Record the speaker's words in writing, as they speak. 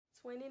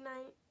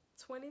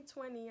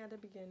2020 at the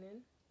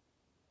beginning,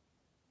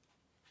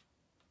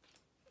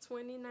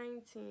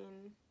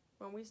 2019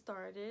 when we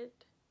started,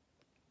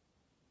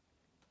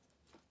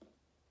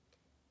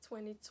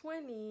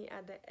 2020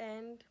 at the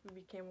end we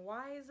became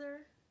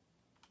wiser.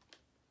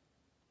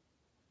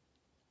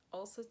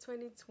 Also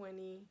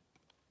 2020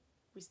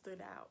 we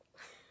stood out.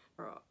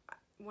 Bro,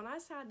 when I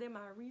say I did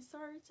my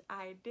research,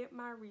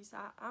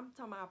 I'm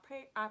talking about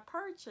I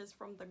purchased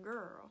from the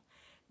girl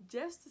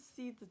just to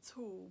see the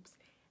tubes,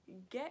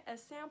 get a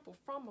sample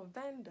from a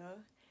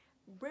vendor,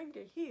 bring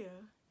it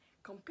here,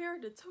 compare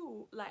the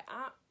two. Like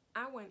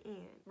I went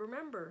in.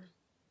 Remember,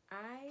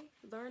 I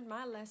learned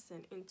my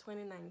lesson in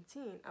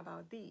 2019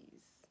 about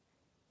these.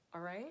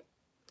 All right?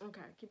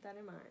 Okay, keep that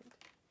in mind.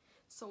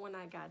 So when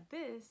I got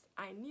this,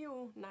 I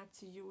knew not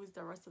to use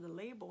the rest of the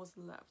labels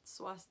left.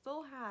 So I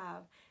still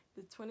have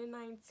the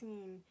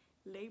 2019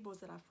 labels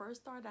that I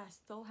first started. I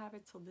still have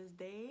it till this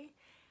day.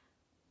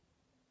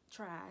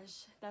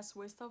 Trash. That's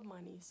waste of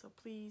money. So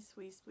please,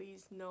 please,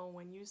 please know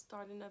when you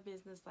starting a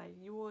business, like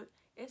you would,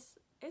 it's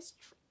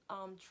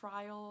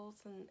trials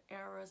and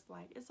errors.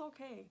 Like it's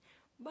okay,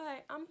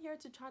 but I'm here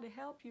to try to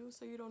help you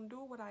so you don't do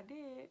what I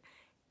did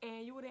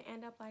and you wouldn't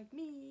end up like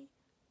me.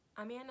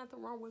 I mean,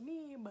 nothing wrong with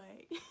me, but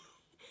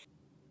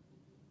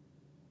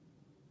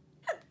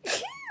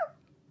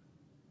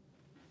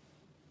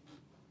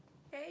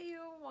hey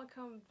you,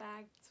 welcome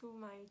back to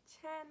my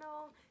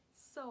channel.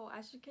 So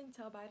as you can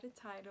tell by the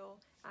title,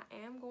 I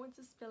am going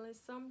to spill in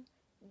some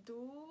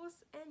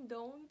do's and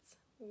don'ts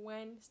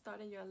when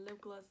starting your lip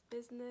gloss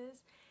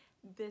business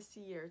this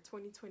year,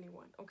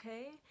 2021.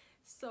 Okay,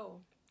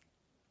 so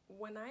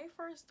when I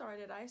first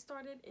started, I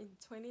started in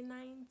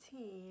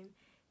 2019,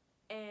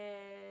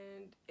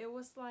 and it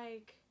was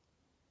like,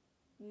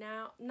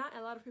 now not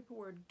a lot of people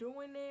were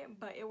doing it,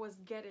 but it was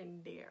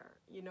getting there,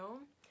 you know.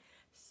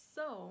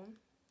 So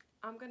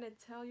I'm gonna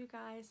tell you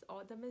guys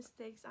all the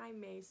mistakes I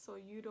made so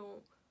you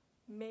don't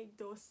make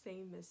those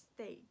same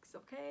mistakes,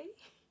 okay?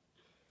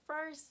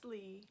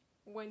 Firstly,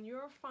 when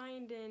you're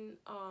finding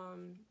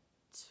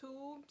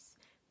tubes,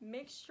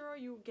 make sure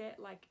you get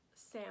like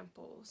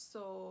samples.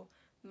 So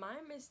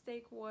my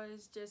mistake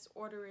was just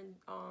ordering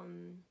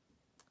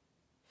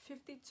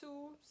 50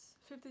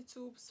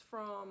 tubes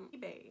from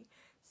eBay.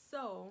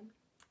 So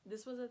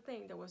this was a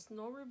thing, there was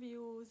no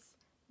reviews,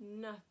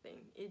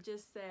 nothing. It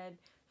just said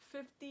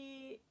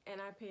 50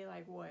 and I paid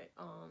like what,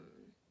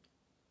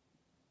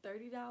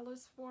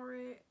 $30 for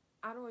it.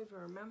 I don't even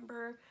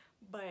remember,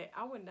 but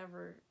I would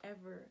never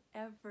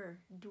ever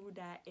do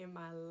that in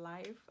my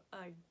life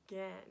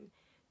again.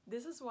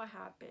 This is what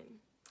happened.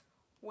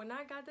 When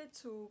I got the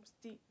tubes,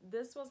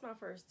 this was my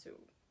first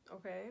tube,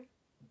 okay?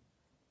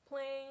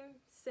 Plain,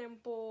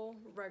 simple,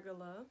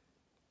 regular.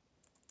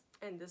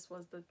 And this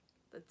was the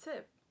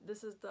tip.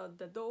 This is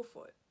the doe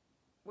foot,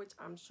 which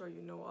I'm sure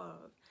you know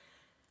of.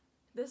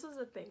 This was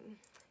the thing.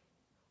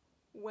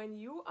 When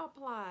you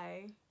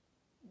apply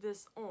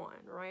this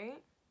on,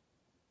 right?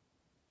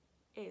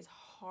 It's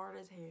hard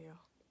as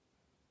hell.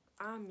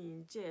 I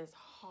mean, just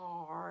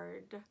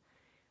hard.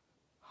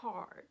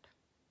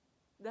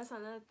 That's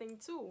another thing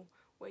too.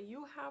 When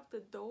you have the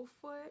doe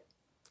foot,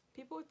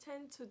 people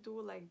tend to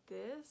do like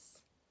this,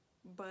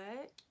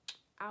 but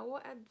I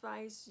will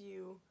advise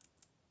you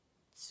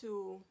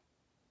to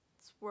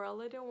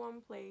swirl it in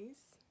one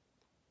place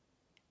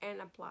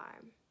and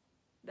apply.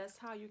 That's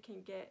how you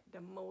can get the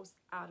most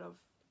out of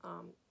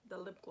the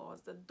lip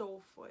gloss, the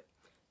doe foot.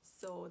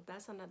 So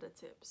that's another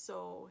tip.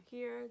 So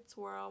here,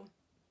 twirl,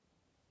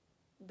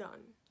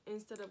 done,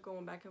 instead of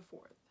going back and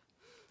forth.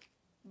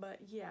 But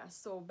yeah,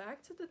 so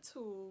back to the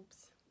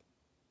tubes.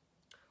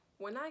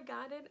 When I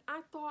got it,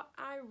 I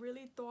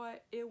really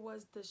thought it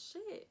was the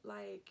shit.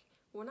 Like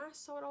when I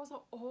saw it, I was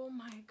like, oh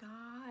my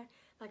god.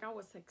 Like I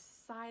was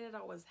excited,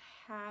 I was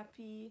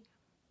happy.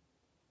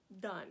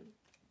 Done.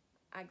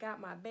 I got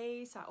my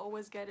base. I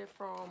always get it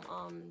from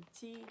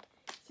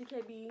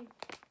TKB,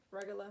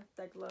 regular,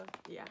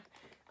 yeah.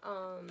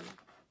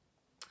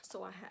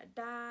 So I had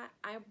that.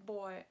 I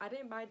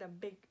didn't buy the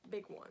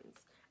big ones.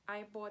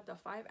 I bought the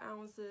 5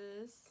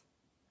 ounces.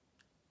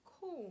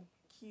 Cool,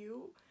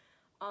 cute.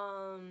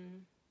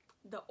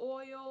 The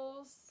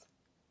oils,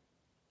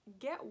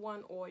 get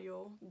one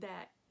oil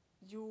that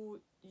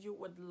you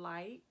would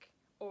like,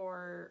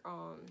 or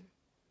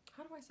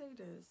how do I say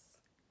this?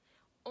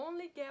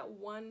 Only get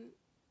one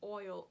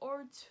oil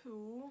or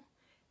 2.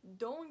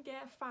 Don't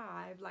get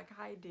 5 like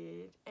I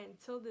did.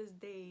 Until this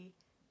day,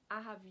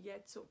 I have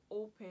yet to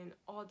open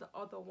all the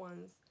other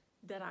ones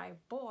that I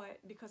bought,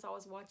 because I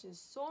was watching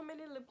so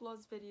many lip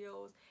gloss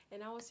videos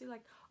and I would see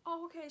like,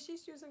 oh okay,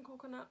 she's using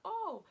coconut,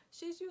 oh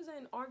she's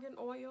using argan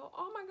oil,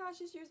 oh my gosh,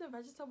 she's using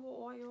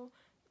vegetable oil.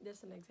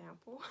 That's an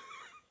example.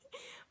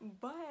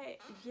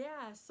 But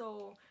yeah,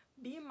 so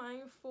be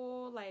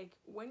mindful, like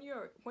when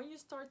you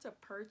start to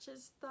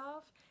purchase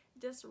stuff,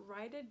 just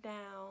write it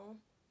down.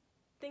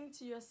 Think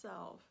to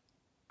yourself,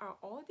 are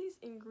all these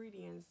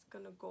ingredients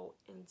gonna go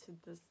into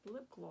this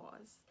lip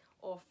gloss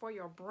or for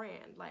your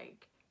brand?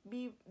 Like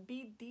be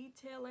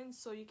detailing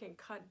so you can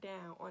cut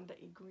down on the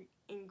ingredients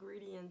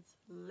ingredients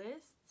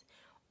list,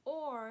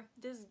 or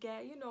just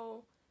get, you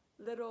know,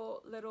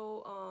 little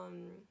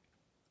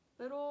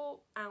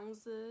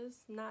ounces,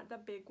 not the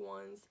big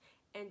ones,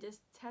 and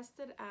just test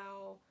it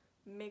out,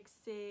 mix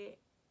it,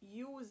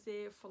 use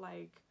it for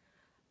like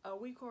a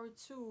week or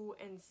two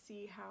and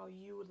see how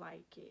you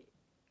like it.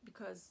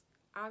 Because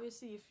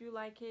obviously if you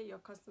like it, your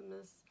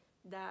customers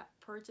that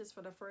purchase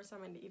for the first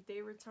time, and if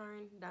they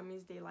return, that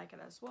means they like it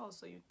as well.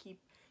 So you keep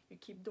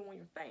doing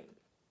your thing.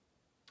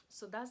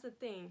 So that's the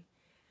thing.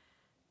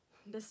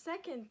 The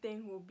second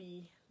thing will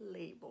be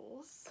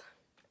labels.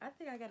 I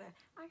think I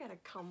gotta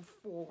come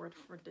forward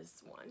for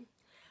this one.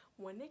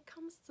 When it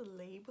comes to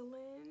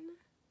labeling,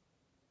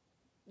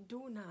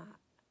 do not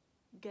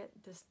get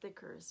the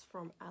stickers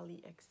from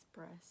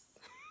AliExpress.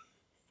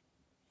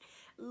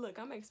 Look,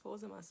 I'm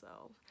exposing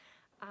myself.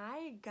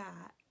 I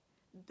got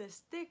the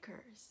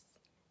stickers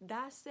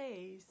that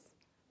says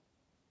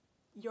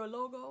your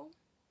logo.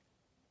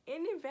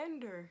 Any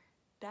vendor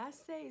that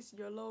says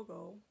your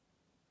logo,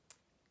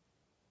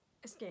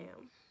 a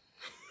scam.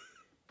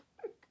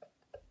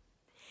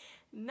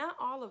 Not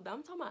all of them.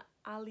 I'm talking about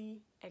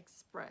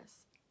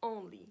AliExpress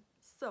only.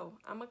 So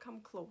I'm gonna come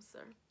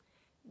closer.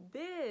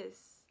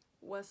 This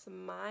was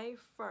my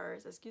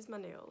first, excuse my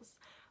nails,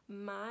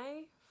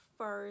 my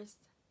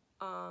first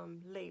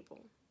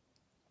label.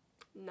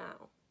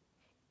 Now,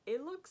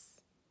 it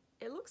looks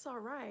all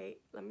right.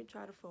 Let me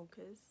try to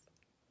focus.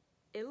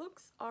 It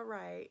looks all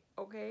right,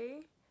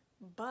 okay?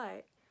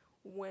 But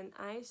when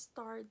I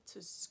start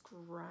to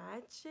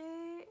scratch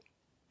it,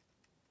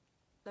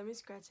 let me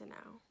scratch it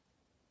now.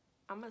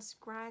 I'm gonna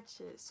scratch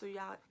it so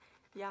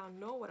y'all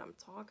know what I'm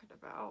talking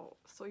about,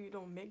 so you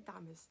don't make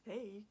that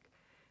mistake.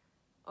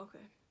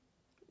 Okay,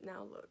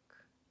 now look.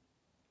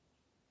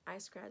 I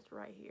scratched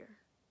right here.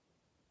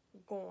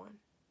 Gone.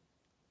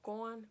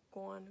 Gone,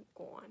 gone,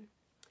 gone.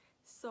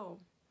 So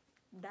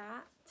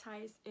that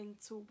ties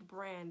into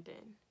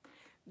branding.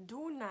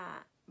 Do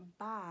not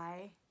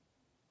buy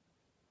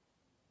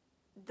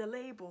the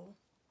label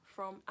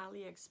from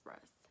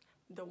AliExpress.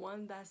 The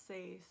one that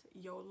says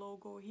your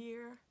logo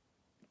here,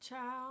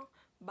 child.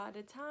 By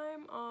the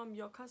time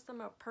your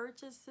customer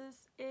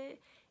purchases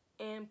it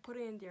and put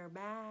it in their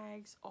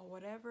bags or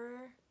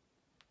whatever,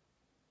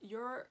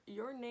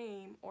 your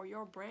name or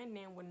your brand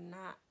name would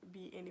not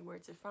be anywhere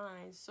to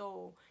find.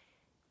 So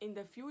in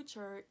the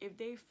future, if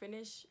they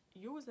finish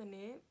using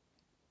it,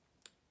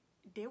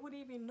 they would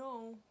even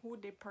know who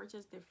they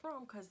purchased it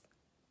from, because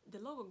the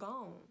logo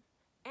gone.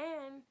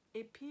 And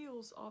it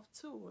peels off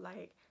too.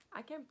 Like,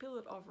 I can peel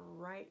it off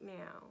right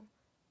now.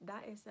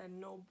 That is a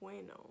no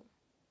bueno.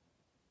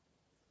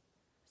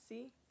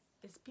 See,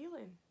 it's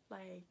peeling.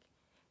 Like,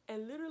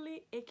 and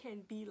literally it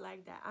can be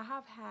like that. I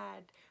have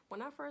had,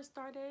 when I first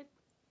started,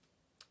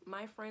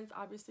 my friends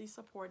obviously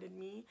supported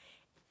me,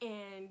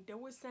 and they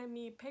would send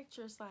me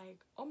pictures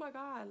like, oh my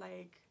god,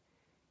 like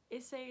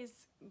it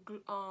says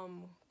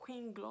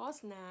Queen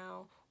Gloss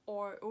now,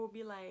 or it will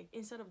be like,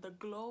 instead of the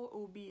glow, it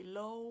will be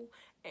low.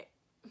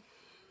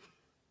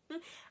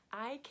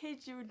 I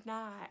kid you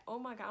not. Oh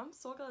my god, I'm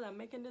so glad I'm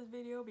making this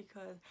video,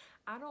 because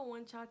I don't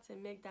want y'all to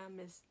make that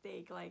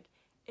mistake. Like,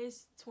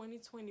 it's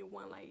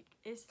 2021. Like,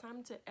 it's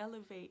time to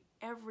elevate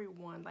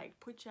everyone. Like,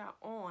 put y'all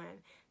on,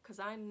 because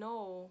I don't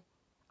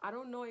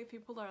know if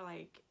people are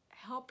like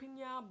helping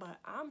y'all, but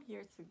I'm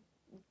here to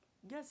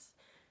just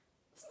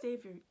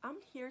save you. I'm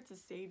here to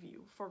save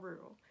you, for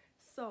real.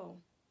 So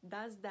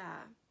that's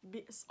that.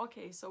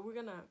 Okay, so we're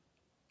gonna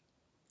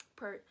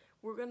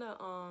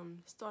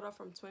start off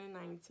from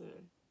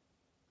 2019.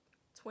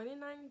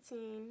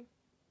 2019,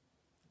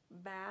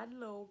 bad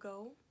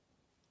logo,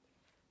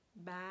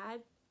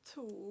 bad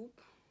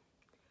tube,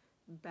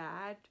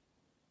 bad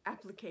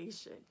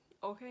application.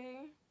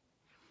 Okay.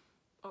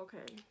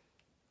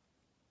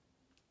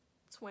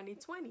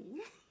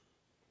 2020.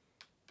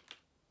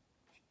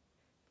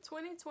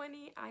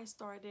 2020, I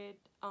started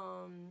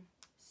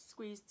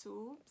squeeze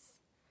tubes.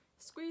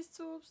 Squeeze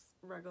tubes,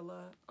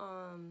 regular.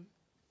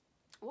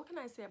 What can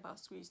I say about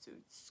squeeze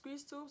tubes?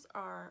 Squeeze tubes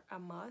are a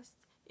must.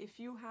 If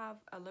you have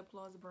a lip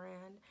gloss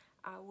brand,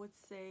 I would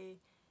say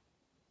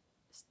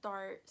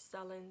start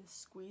selling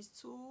squeeze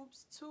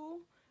tubes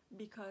too,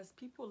 because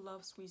people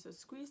love squeezers.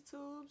 Squeeze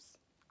tubes,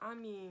 I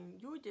mean,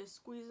 you just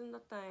squeezing the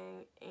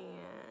thing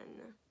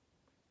and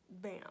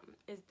bam,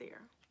 it's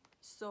there.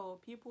 So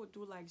people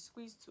do like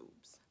squeeze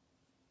tubes.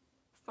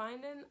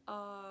 Finding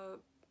a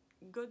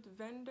good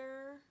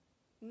vendor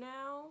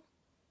now,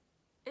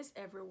 it's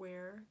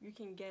everywhere. You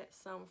can get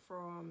some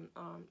from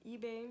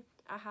eBay.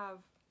 I have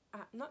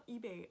not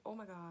eBay. Oh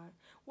my god.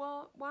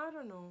 Well, I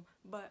don't know,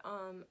 but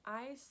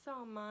I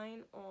sell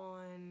mine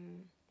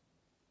on.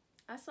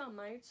 I sell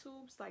my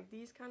tubes, like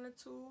these kind of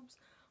tubes,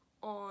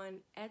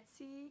 on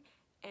Etsy,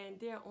 and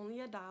they're only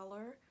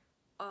 $1.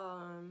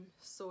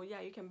 So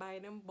yeah, you can buy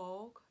it in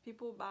bulk.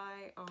 People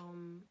buy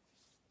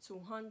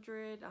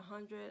 200,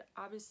 100.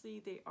 Obviously,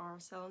 they are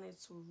selling it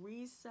to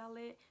resell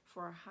it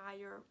for a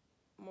higher,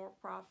 more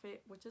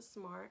profit, which is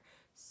smart.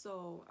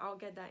 So I'll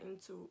get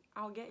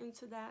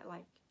into that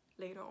like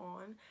later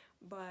on.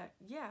 But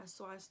yeah,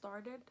 so I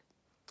started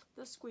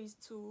the squeeze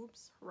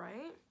tubes,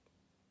 right?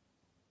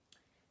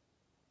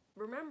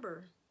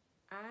 Remember,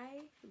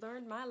 I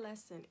learned my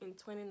lesson in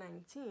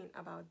 2019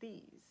 about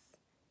these,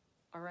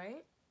 all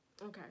right?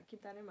 Okay,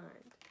 keep that in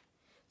mind.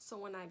 So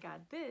when I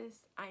got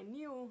this, I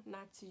knew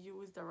not to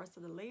use the rest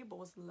of the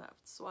labels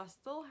left. So I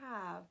still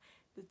have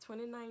the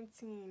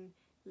 2019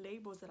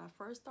 labels that I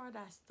first started.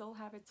 I still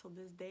have it till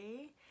this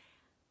day.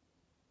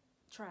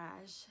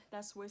 Trash.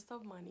 That's waste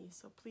of money.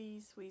 So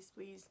please, please,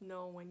 please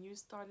know when you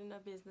starting a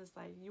business,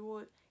 like you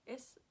would,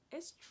 it's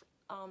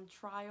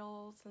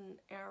trials and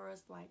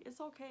errors. Like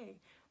it's okay,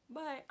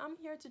 but I'm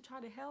here to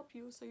try to help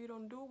you so you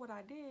don't do what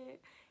I did,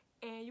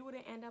 and you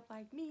wouldn't end up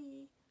like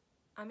me.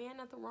 I mean,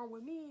 nothing wrong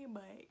with me,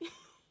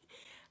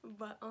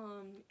 but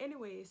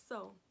anyway,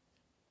 so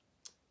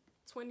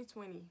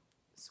 2020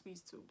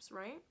 squeeze tubes,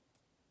 right?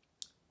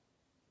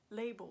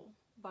 Label,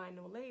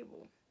 vinyl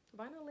label.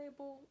 Vinyl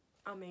label,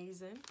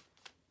 amazing.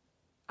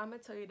 I'm gonna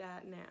tell you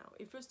that now.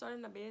 If you're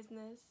starting a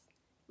business,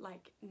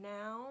 like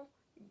now,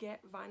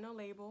 get vinyl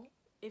label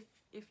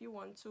if you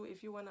want to,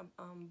 if you want to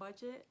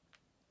budget.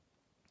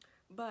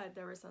 But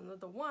there is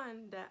another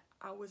one that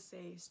I would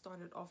say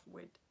started off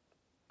with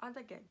at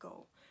the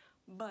get-go.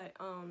 But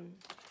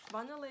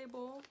vinyl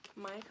label,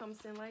 mine comes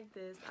in like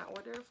this. I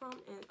ordered from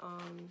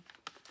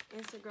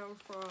Instagram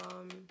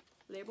from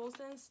Labels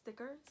and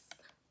Stickers.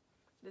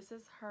 This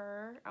is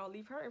her. I'll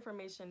leave her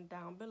information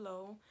down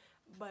below.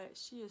 But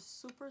she is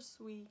super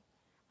sweet.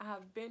 I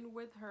have been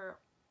with her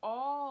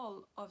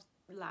all of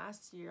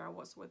last year. I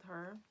was with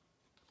her.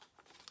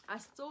 I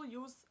still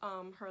use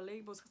her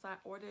labels because I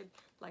ordered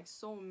like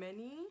so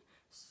many.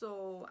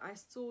 So I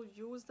still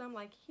use them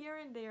like here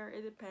and there.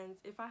 It depends.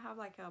 If I have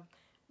like a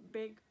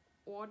big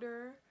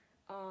order,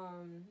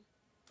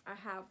 I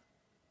have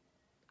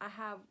I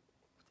have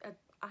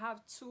I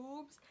have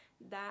tubes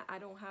that I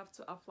don't have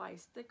to apply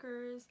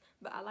stickers,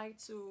 but I like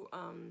to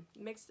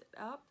mix it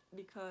up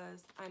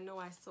because I know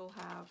I still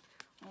have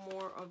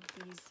more of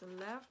these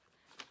left.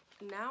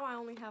 Now I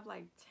only have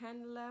like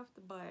 10 left,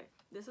 but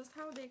this is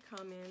how they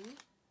come in.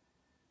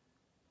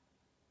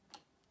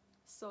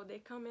 So they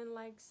come in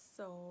like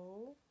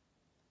so.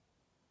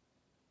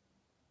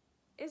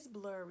 It's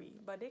blurry,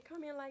 but they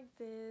come in like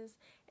this,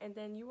 and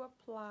then you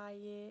apply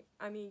it.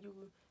 I mean, you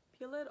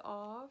peel it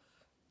off.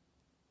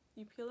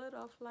 You peel it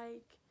off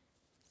like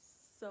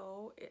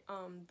so.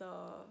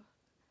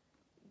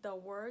 The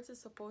words is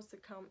supposed to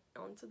come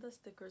onto the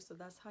sticker, so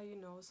that's how you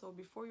know. So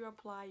before you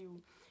apply,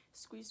 you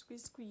squeeze,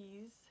 squeeze,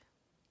 squeeze.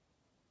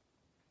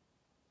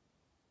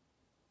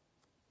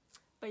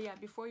 But yeah,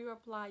 before you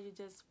apply, you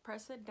just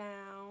press it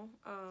down.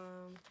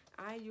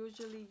 I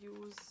usually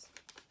use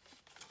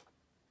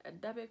a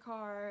debit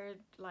card,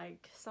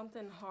 like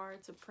something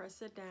hard to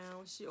press it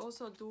down. She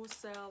also do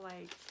sell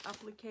like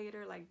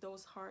applicator, like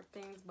those hard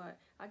things, but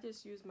I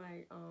just use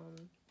my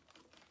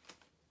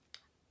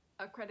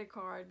a credit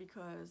card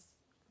because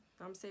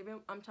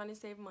I'm trying to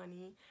save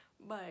money.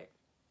 But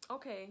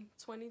okay,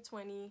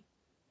 2020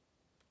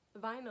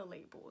 vinyl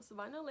labels.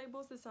 Vinyl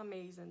labels is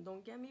amazing,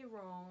 don't get me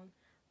wrong,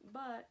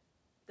 but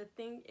the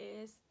thing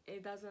is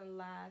it doesn't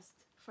last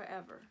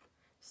forever.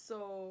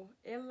 So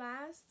it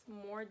lasts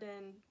more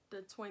than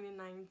the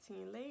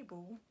 2019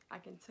 label, I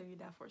can tell you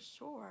that for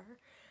sure.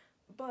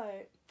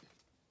 But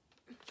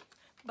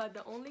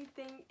the only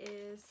thing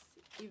is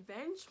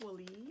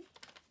eventually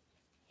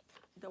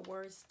the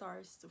word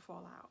starts to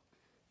fall out.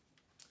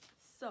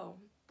 So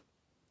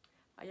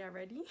are y'all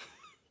ready?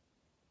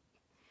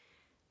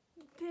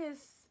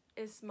 This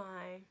is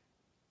my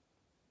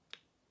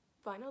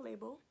vinyl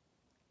label.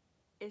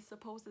 It's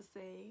supposed to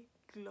say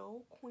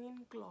Glow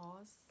Queen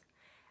Gloss.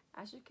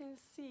 As you can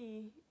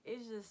see,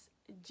 it's just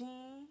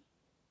Jean,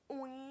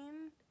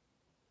 Ween,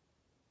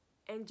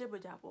 and Jibber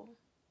Jabber.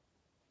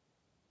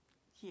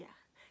 Yeah,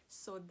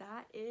 so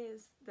that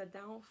is the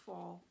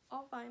downfall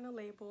of vinyl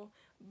label.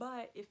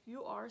 But if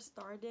you are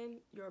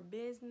starting your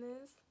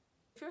business,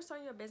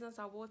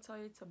 I will tell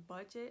you to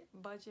budget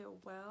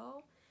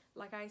well.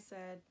 Like I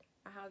said,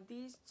 I have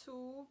these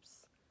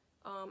tubes.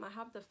 I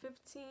have the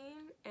 15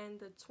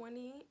 and the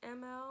 20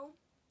 ml.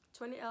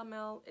 20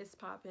 ml is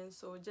popping,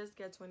 so just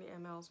get 20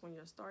 mls when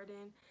you're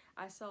starting.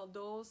 I sell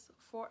those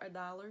for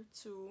 $1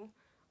 too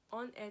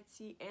on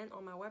Etsy and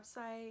on my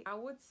website. I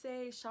would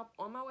say shop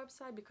on my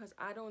website because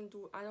I don't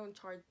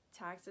charge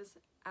taxes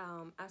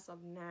as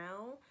of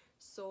now,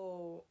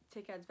 so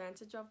take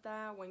advantage of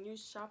that. When you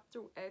shop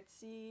through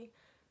Etsy,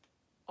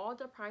 all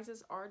the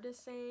prices are the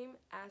same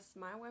as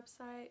my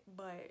website,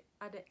 but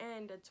at the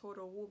end the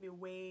total will be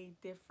way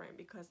different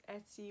because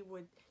Etsy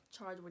would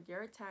charge with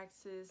your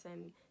taxes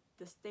and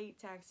the state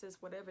taxes,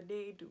 whatever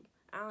they do.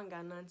 I don't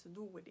got nothing to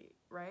do with it,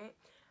 right?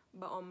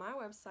 But on my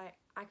website,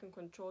 I can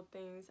control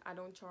things. I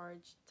don't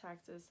charge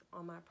taxes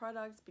on my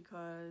products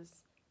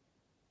because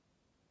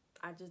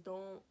I just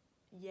don't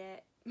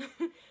yet.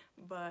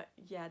 But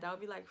yeah, that'll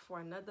be like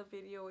for another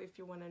video if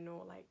you want to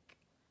know like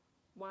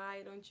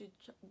why don't you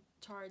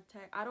charge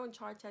tax. I don't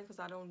charge tax because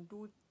I don't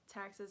do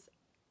taxes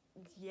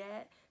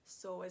yet,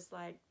 so it's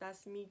like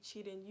that's me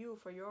cheating you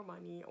for your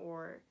money,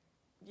 or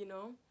you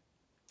know.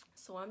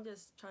 So I'm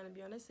just trying to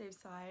be on the safe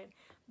side.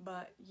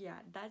 But yeah,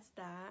 that's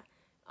that.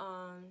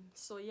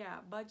 So yeah,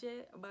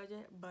 budget,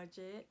 budget,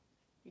 budget.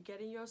 You're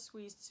getting your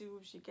squeeze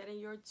tubes, you're getting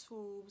your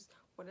tubes,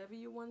 whatever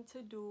you want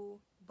to do,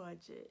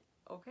 budget.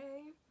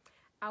 Okay?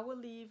 I will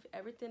leave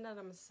everything that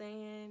I'm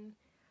saying,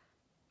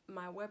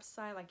 my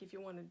website, like if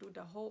you want to do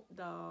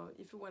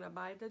if you want to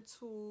buy the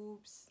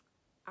tubes,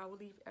 I will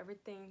leave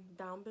everything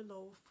down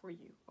below for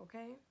you.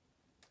 Okay?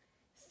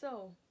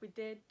 So we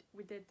did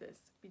this.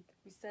 We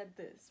said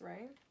this,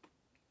 right?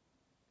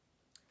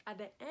 At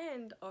the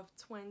end of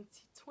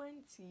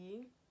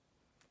 2020,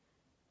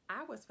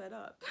 I was fed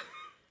up.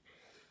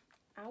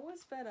 I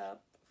was fed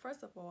up.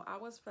 First of all, I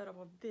was fed up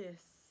of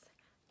this.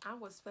 I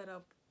was fed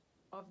up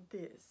of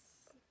this.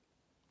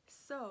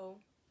 So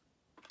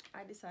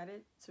I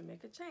decided to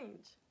make a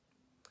change.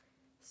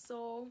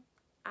 So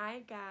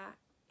I got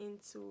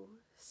into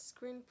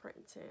screen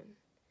printing.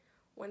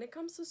 When it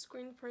comes to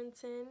screen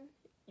printing,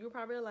 you're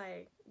probably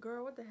like,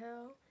 girl, what the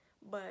hell?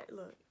 But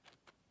look,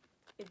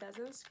 it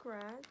doesn't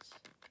scratch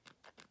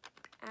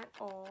at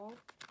all,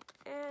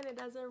 and it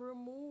doesn't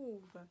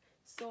remove.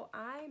 So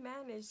I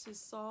managed to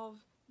solve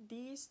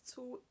these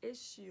two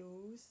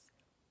issues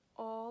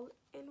all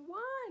in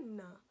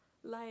one.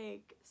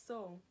 Like,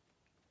 so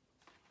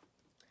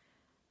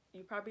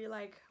you probably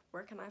like,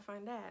 where can I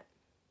find that?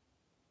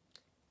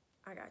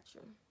 I got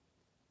you.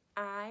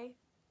 I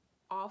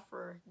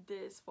offer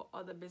this for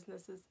other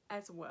businesses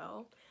as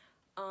well.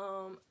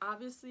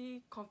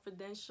 Obviously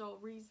confidential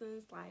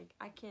reasons, like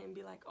I can't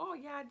be like, oh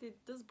yeah, I did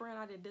this brand,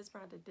 I did this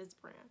brand, I did this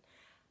brand.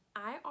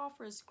 I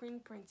offer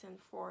screen printing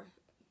for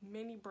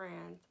many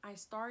brands. I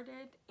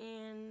started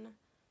in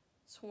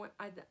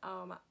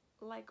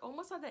like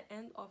almost at the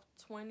end of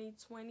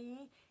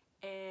 2020,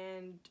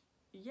 and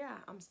yeah,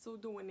 I'm still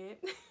doing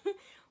it.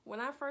 When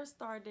I first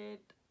started,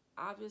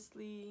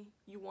 obviously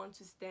you want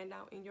to stand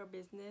out in your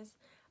business.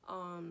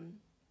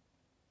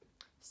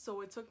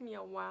 So it took me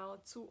a while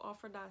to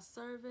offer that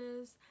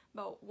service,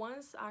 but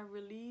once I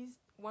released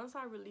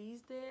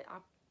it, I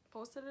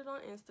posted it on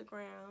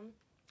Instagram,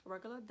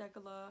 regular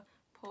degular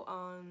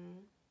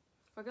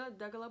regular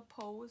degular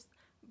post,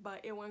 but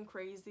it went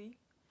crazy.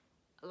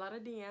 A lot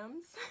of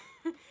DMs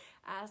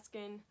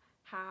asking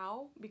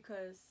how,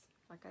 because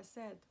like I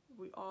said,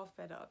 we are all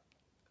fed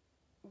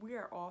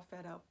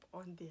up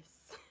on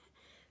this.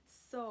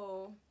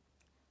 So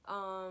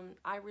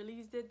I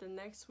released it the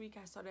next week.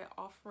 I started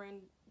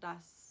offering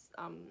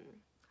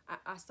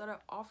I started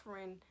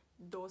offering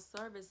those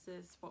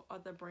services for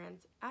other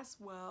brands as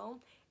well.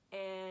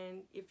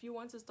 And if you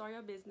want to start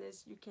your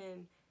business, you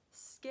can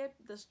skip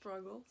the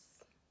struggles.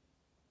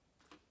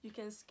 You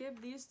can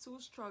skip these two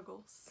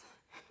struggles,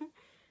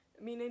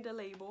 meaning the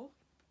label,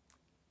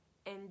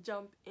 and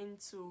jump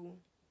into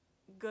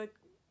good,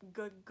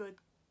 good, good,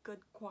 good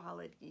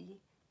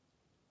quality.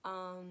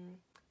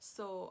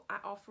 So I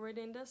offer it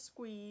in the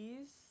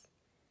squeeze.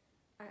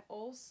 I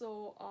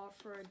also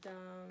offered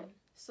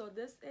so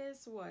this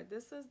is what?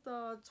 This is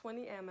the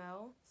 20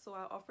 ml. So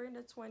I offer it in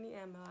the 20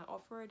 ml. I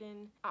offer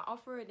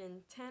it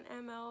in 10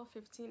 ml,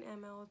 15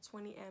 ml,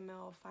 20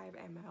 ml, 5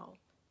 ml.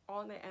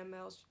 All the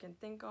mls you can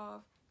think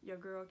of, your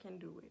girl can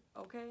do it,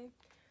 okay?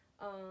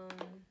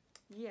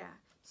 Yeah.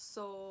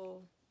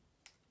 So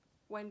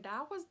when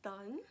that was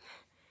done,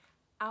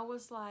 I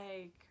was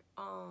like,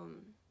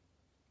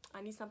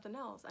 I need something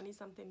else. I need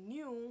something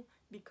new,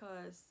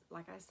 because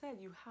like I said,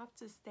 you have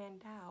to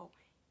stand out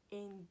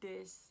in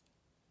this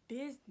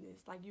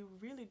business. Like you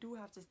really do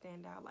have to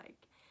stand out.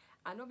 Like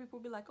I know people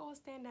be like, oh,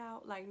 stand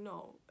out. Like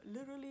no,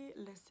 literally,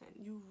 listen,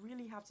 you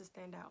really have to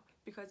stand out,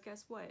 because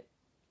guess what?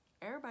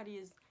 Everybody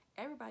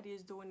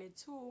is doing it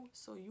too,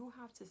 so you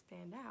have to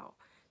stand out.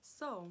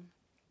 So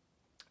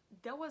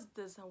there was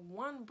this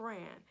one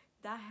brand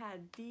that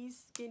had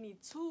these skinny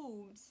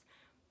tubes,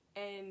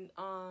 and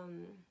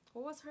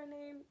what was her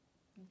name?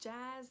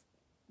 Jazz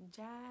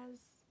Jazz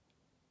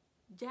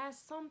Jazz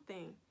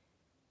something.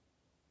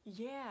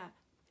 Yeah.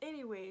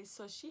 Anyway,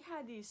 so she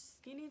had these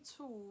skinny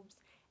tubes,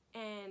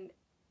 and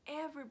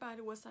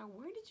everybody was like,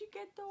 where did you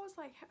get those?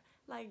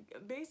 Like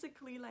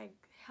basically like,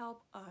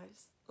 help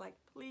us. Like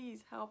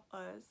please help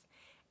us.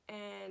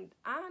 And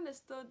I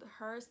understood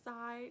her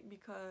side,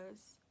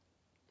 because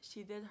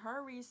she did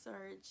her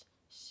research,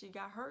 she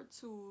got her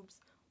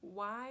tubes.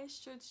 Why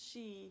should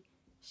she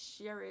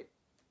share it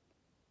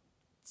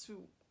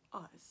to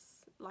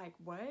us? Like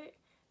what?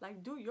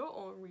 Like do your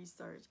own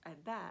research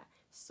at that.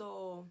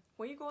 So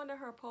when you go under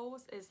her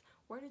post, is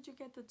where did you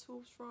get the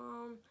tubes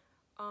from?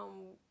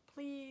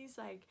 Please,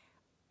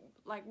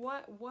 like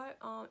what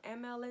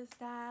ml is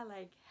that?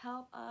 Like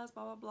help us,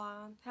 blah blah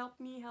blah. Help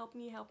me,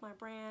 help my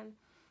brand.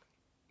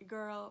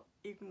 Girl,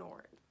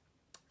 ignored.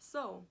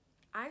 So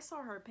I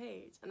saw her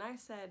page and I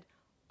said,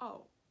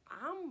 oh,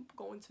 I'm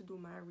going to do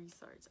my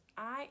research.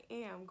 I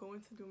am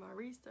going to do my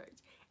research.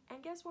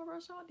 And guess what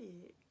Rochelle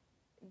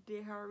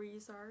did her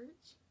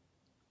research.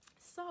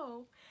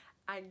 So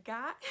I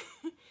got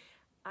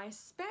I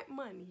spent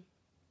money.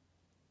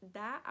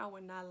 That I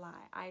will not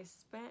lie. I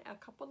spent a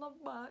couple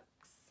of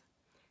bucks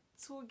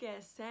to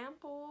get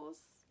samples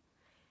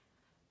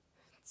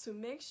to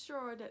make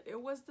sure that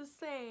it was the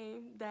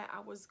same, that I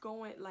was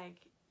going,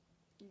 like,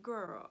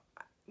 girl,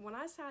 when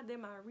I said I did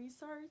my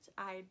research,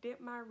 I did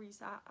my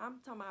research. I'm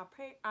talking about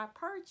I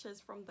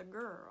purchased from the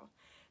girl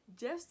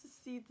just to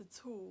see the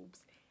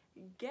tubes,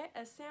 get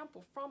a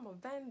sample from a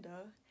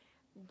vendor,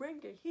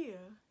 bring it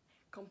here,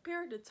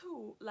 compare the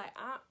two. Like,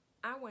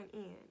 I went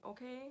in,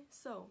 okay?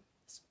 So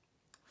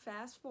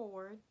fast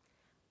forward,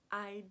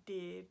 I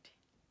did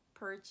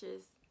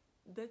purchase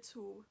the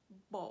two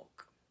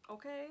bulk,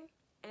 okay?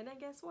 And then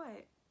guess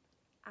what?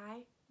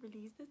 I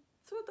released it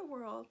to the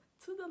world,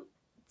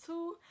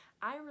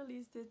 I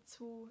released it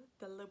to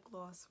the lip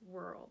gloss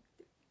world.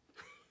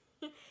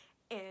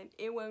 And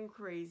it went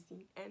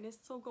crazy, and it's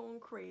still going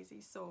crazy.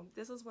 So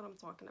this is what I'm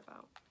talking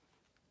about.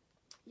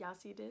 Y'all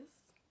see this?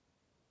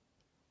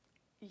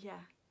 Yeah,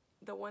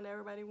 the one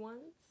everybody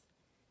wants.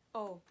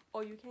 Oh,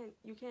 you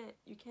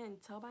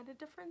can't tell by the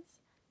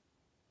difference.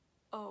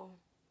 Oh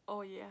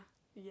yeah,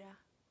 yeah,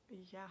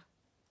 yeah,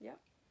 yep,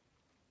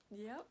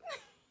 yep.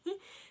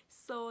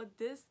 So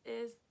this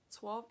is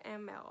 12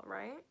 ml,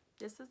 right?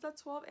 This is the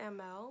 12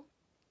 ml.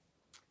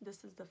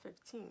 This is the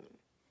 15.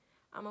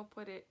 I'm gonna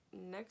put it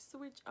next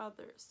to each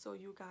other so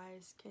you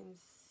guys can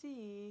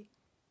see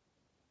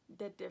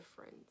the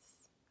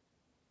difference.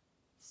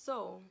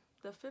 So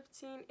the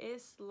 15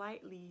 is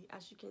slightly,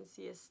 as you can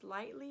see, is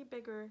slightly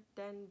bigger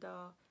than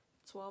the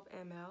 12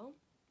 ml,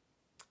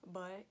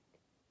 but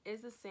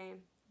it's the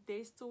same.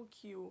 They still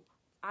cute.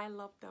 I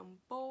love them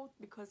both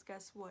because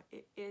guess what?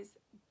 It is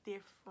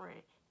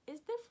different.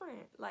 It's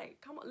different.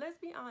 Like, come on, let's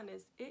be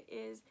honest. It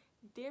is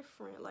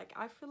different. Like,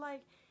 I feel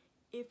like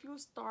if you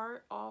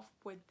start off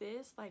with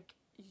this, like,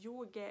 you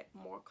will get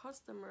more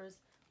customers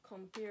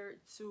compared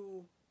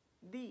to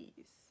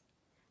these.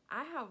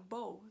 I have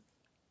both,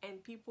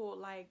 and people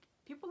like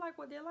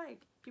what they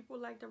like. People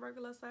like the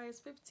regular size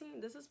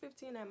 15. This is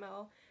 15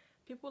 ml.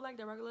 People like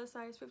the regular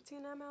size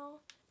 15 ml.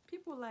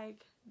 People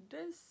like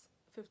this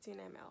 15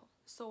 ml.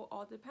 So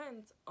all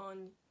depends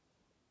on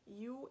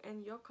you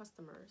and your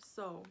customers.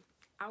 So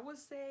I would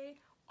say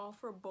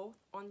offer both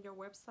on your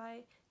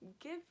website.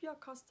 Give your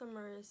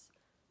customers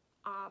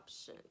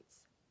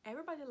options.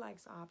 Everybody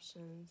likes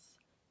options.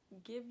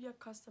 Give your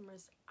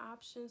customers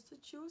options to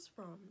choose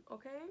from,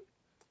 okay?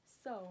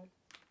 So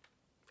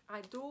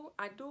I do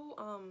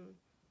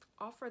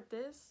offer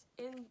this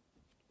in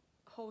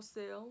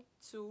wholesale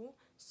too,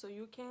 so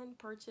you can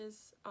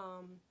purchase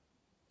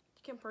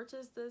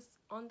this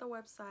on the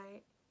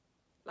website.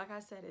 Like I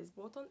said, it's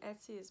both on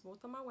Etsy, it's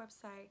both on my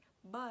website,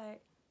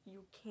 but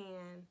you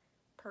can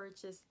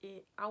purchase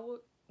it.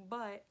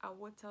 But I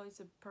would tell you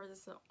to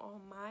purchase it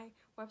on my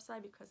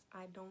website because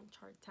I don't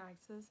charge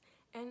taxes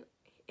and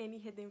any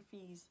hidden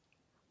fees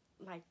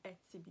like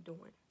Etsy be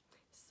doing.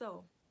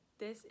 So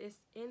this is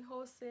in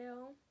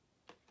wholesale.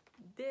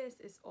 This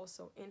is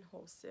also in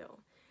wholesale.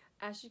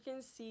 As you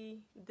can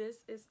see,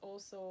 this is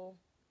also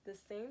the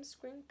same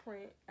screen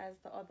print as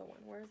the other one.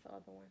 Where's the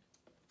other one?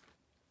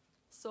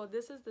 So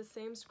this is the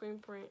same screen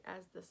print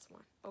as this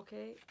one,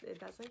 okay? It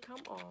doesn't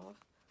come off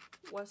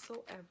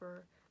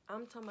whatsoever.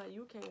 I'm talking about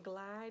you can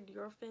glide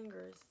your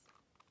fingers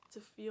to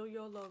feel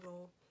your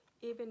logo.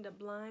 Even the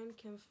blind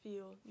can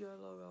feel your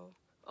logo,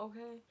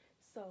 okay?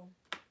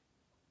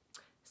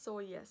 So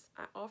yes,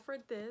 I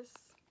offered this.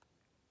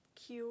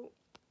 Cute.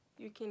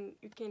 You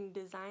can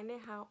design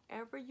it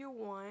however you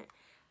want.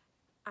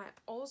 I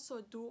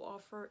also do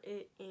offer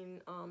it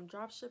in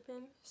drop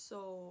shipping.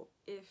 So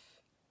if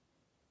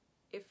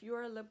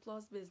you're a lip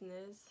gloss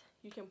business,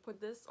 you can put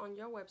this on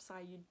your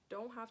website. You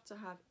don't have to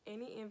have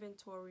any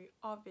inventory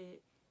of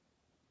it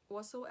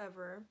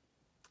whatsoever.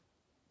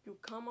 You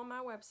come on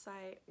my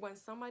website. When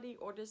somebody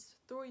orders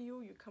through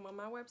you, you come on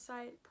my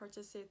website,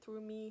 purchase it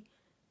through me.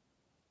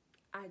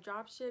 I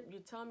drop ship. You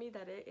tell me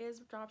that it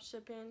is drop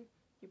shipping.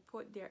 You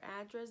put their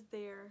address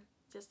there,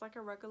 just like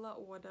a regular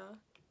order.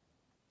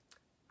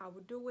 I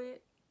would do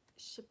it,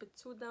 ship it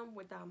to them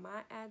without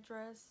my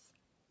address.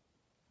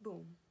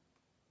 Boom.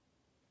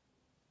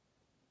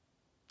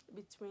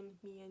 Between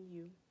me and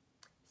you.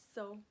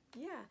 So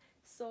yeah,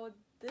 so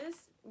this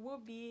will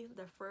be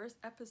the first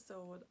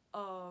episode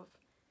of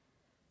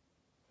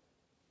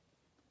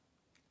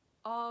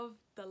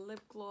the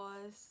lip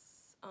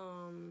gloss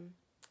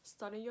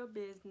starting your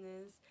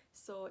business.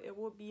 So it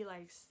will be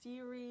like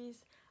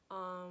series.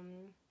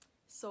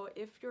 So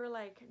if you're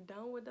like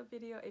done with the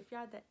video,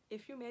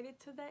 if you made it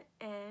to the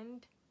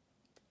end,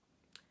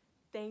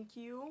 thank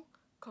you.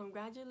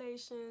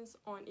 Congratulations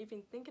on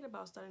even thinking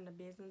about starting a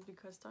business,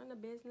 because starting a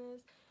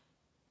business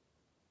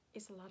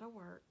is a lot of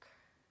work.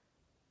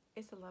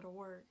 It's a lot of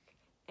work,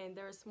 and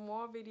there's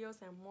more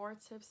videos and more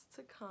tips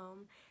to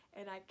come,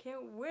 and I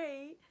can't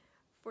wait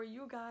for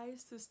you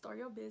guys to start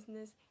your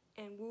business,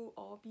 and we'll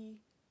all be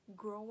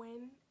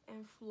growing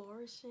and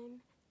flourishing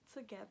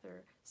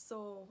together.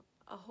 So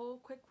a whole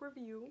quick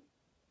review.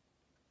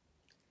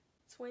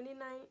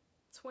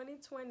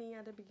 2020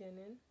 at the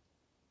beginning,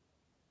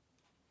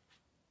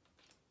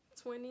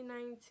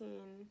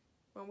 2019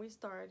 when we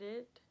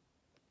started,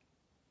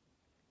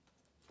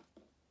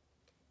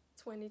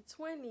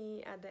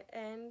 2020, at the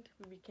end,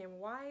 we became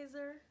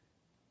wiser.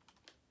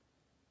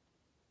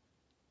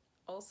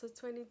 Also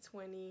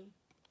 2020,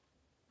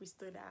 we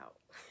stood out.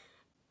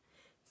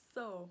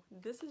 So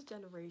this is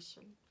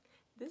generation.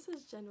 This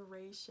is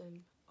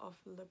generation of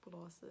lip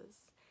glosses.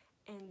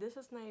 And this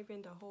is not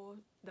even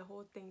the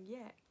whole thing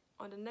yet.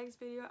 On the next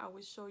video, I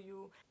will show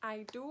you.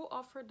 I do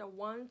offer the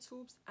one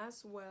tubes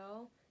as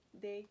well.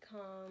 They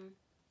come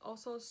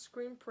also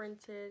screen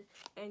printed,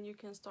 and you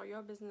can start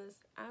your business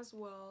as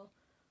well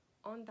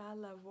on that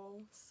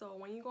level. So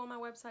when you go on my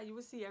website, you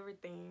will see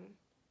everything.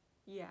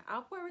 Yeah,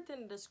 I'll put everything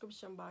in the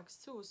description box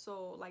too,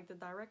 so like the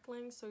direct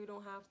link, so you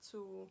don't have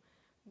to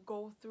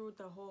go through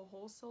the whole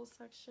wholesale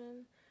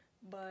section.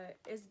 But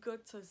it's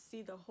good to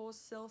see the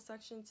wholesale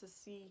section to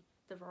see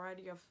the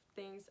variety of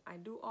things I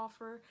do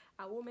offer.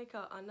 I will make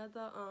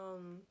another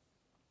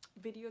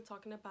video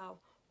talking about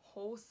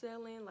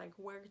wholesaling, like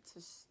where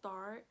to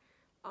start.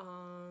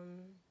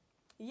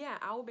 Yeah,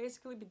 I will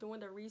basically be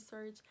doing the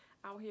research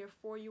out here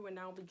for you, and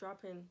I'll be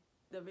dropping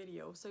the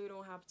video so you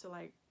don't have to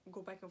like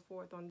go back and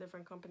forth on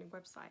different company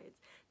websites.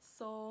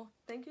 So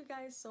thank you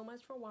guys so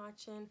much for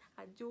watching.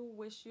 I do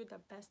wish you the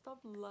best of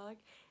luck,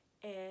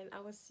 and I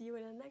will see you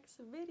in the next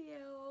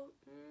video.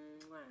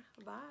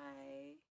 Mwah. Bye.